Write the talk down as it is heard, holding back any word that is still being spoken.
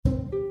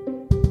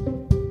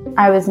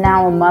I was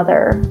now a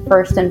mother,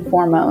 first and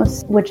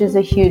foremost, which is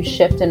a huge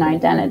shift in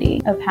identity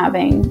of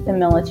having the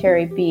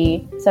military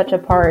be such a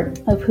part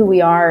of who we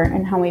are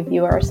and how we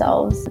view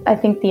ourselves. I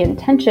think the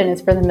intention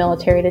is for the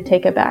military to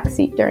take a back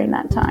seat during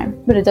that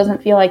time, but it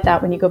doesn't feel like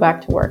that when you go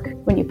back to work,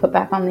 when you put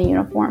back on the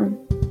uniform,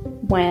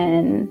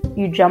 when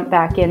you jump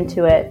back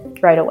into it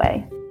right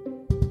away.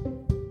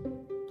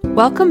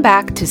 Welcome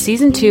back to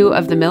Season 2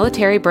 of the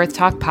Military Birth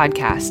Talk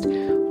podcast,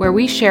 where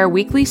we share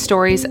weekly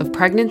stories of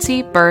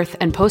pregnancy, birth,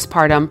 and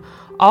postpartum,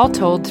 all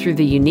told through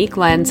the unique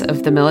lens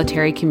of the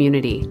military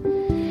community.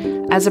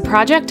 As a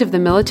project of the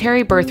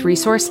Military Birth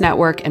Resource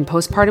Network and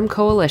Postpartum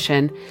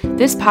Coalition,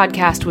 this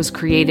podcast was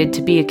created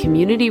to be a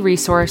community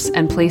resource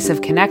and place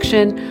of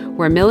connection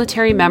where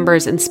military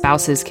members and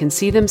spouses can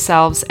see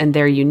themselves and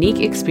their unique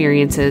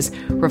experiences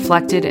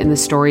reflected in the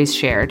stories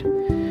shared.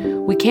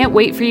 We can't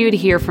wait for you to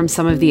hear from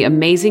some of the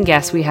amazing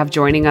guests we have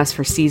joining us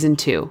for Season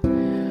 2.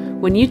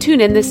 When you tune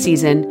in this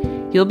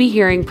season, you'll be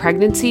hearing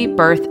pregnancy,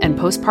 birth, and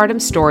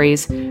postpartum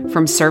stories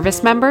from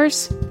service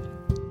members.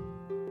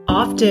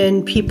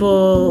 Often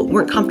people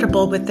weren't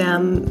comfortable with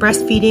them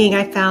breastfeeding.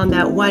 I found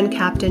that one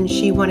captain,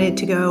 she wanted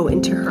to go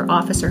into her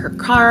office or her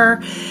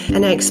car,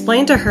 and I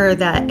explained to her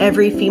that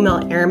every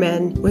female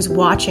airman was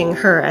watching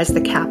her as the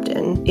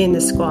captain in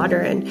the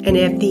squadron, and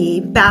if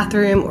the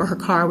bathroom or her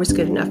car was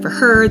good enough for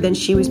her, then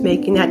she was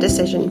making that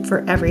decision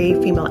for every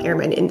female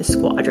airman in the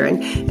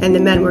squadron, and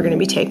the men were going to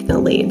be taking the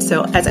lead.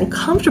 So as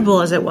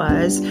uncomfortable as it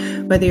was,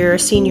 whether you're a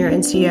senior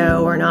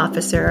NCO or an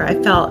officer, I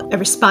felt a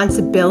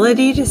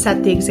responsibility to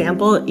set the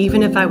example,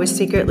 even if I was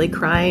secretly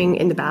crying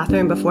in the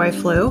bathroom before I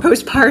flew.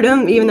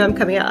 Postpartum, even though I'm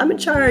coming out, I'm in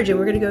charge and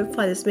we're going to go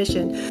fly this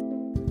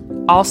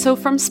mission. Also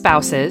from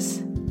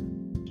spouses.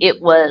 It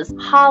was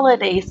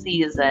holiday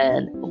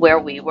season where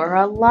we were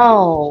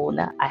alone.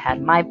 I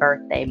had my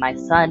birthday. My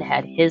son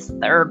had his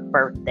third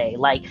birthday.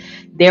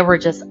 There were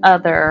just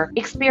other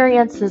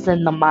experiences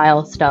in the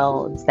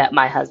milestones that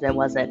my husband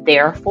wasn't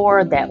there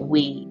for, that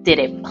we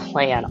didn't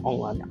plan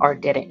on or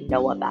didn't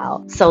know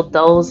about. So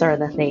those are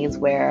the things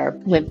where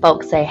when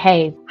folks say,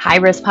 hey,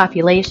 high-risk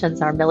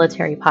populations are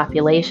military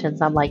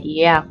populations, I'm like,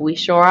 yeah, we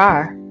sure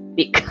are.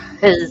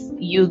 Because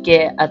you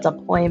get a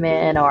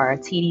deployment or a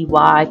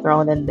TDY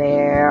thrown in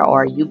there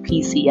or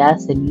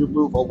UPCS and you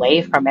move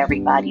away from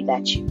everybody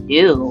that you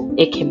knew,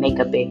 it can make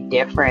a big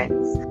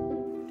difference.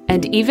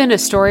 And even a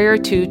story or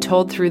two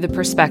told through the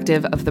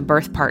perspective of the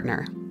birth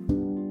partner.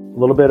 A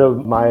little bit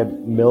of my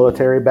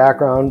military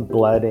background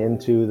bled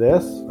into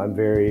this. I'm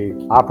very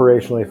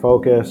operationally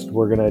focused.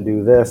 We're going to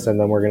do this, and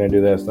then we're going to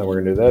do this, and then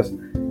we're going to do this.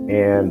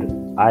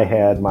 And I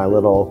had my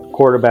little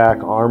quarterback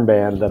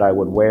armband that I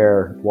would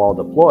wear while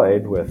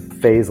deployed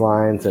with phase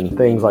lines and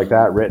things like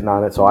that written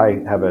on it. So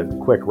I have a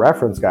quick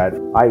reference guide.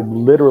 I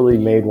literally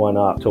made one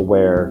up to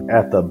wear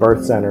at the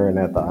birth center and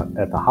at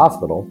the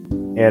hospital.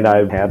 And I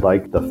had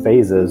the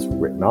phases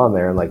written on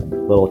there and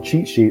little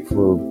cheat sheet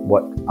for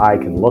what I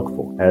can look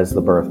for as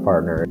the birth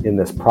partner in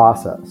this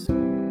process.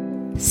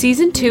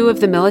 Season 2 of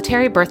the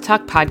Military Birth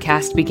Talk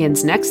podcast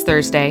begins next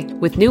Thursday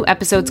with new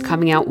episodes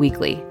coming out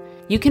weekly.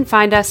 You can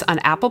find us on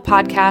Apple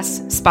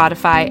Podcasts,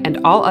 Spotify,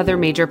 and all other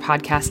major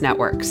podcast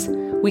networks.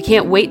 We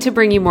can't wait to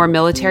bring you more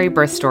military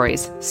birth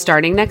stories,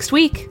 starting next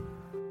week.